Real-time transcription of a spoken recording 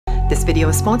This video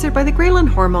is sponsored by the grehlin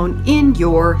hormone in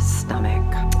your stomach.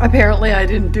 Apparently I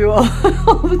didn't do all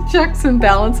the checks and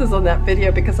balances on that video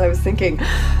because I was thinking,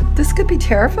 this could be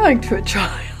terrifying to a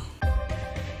child.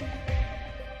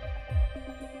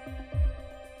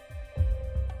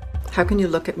 How can you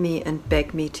look at me and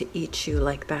beg me to eat you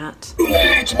like that?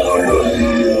 That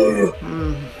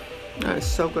is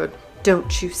so good.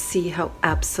 Don't you see how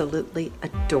absolutely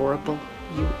adorable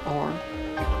you are?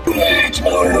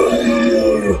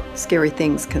 Scary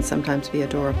things can sometimes be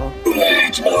adorable.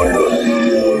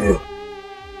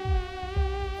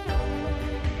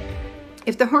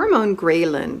 If the hormone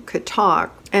grehlin could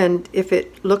talk, and if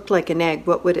it looked like an egg,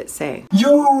 what would it say?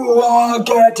 You are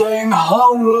getting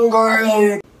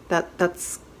hungry.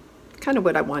 That's kind of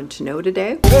what I wanted to know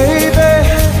today. Baby,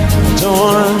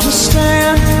 don't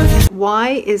understand.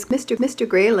 Why is Mr.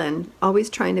 Grehlin always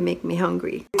trying to make me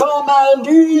hungry? Come and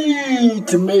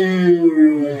eat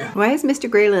me. Why is Mr.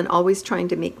 Grehlin always trying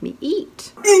to make me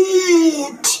eat?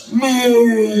 Eat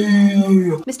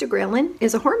me. Mr. Grehlin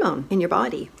is a hormone in your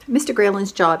body. Mr.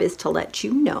 Grehlin's job is to let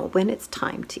you know when it's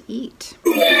time to eat.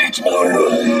 Eat me.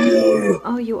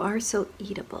 Oh, you are so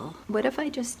eatable. What if I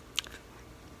just...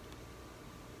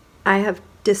 I have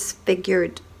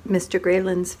disfigured Mr.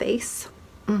 Grehlin's face.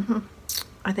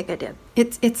 I think I did.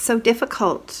 It's so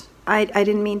difficult. I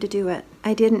didn't mean to do it.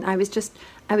 I didn't. I was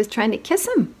trying to kiss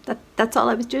him. That's all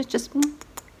I was doing. Just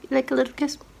like a little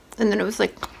kiss. And then it was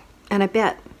like, and I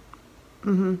bet.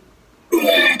 I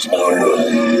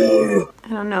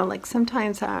don't know, like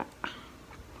sometimes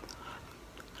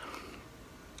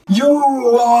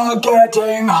You are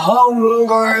getting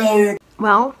hungry.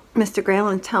 well, Mr.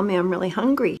 Grehlin, tell me I'm really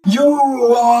hungry. You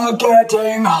are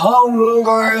getting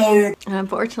hungry. And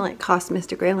unfortunately, it cost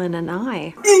Mr. Grehlin an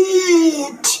eye.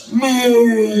 Eat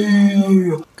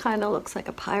me. Kind of looks like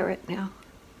a pirate now.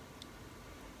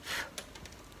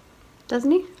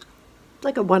 Doesn't he?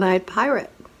 Like a one-eyed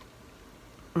pirate.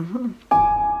 Well.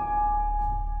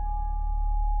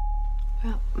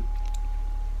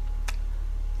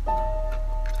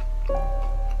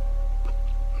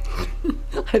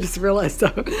 I just realized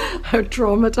how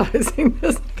traumatizing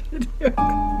this video.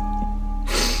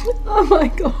 Oh my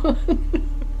god.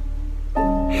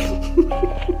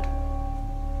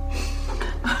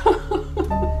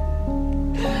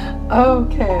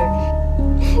 Okay.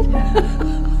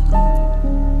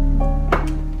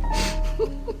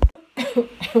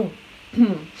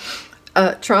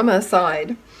 Trauma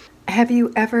aside, have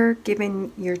you ever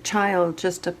given your child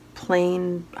just a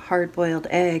plain hard-boiled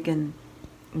egg and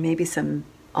maybe some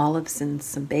olives and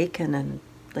some bacon and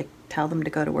like tell them to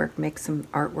go to work, make some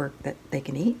artwork that they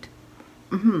can eat?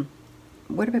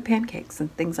 What about pancakes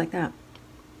and things like that?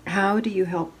 How do you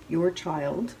help your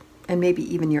child, and maybe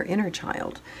even your inner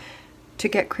child, to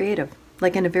get creative,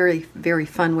 like in a very, very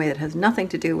fun way that has nothing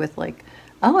to do with like,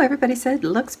 oh, everybody said it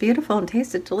looks beautiful and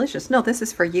tasted delicious. No, this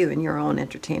is for you and your own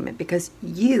entertainment, because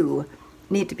you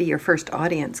need to be your first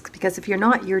audience, because if you're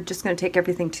not, you're just going to take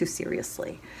everything too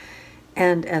seriously.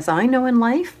 And as I know in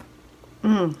life,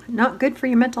 not good for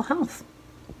your mental health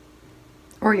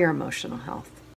or your emotional health.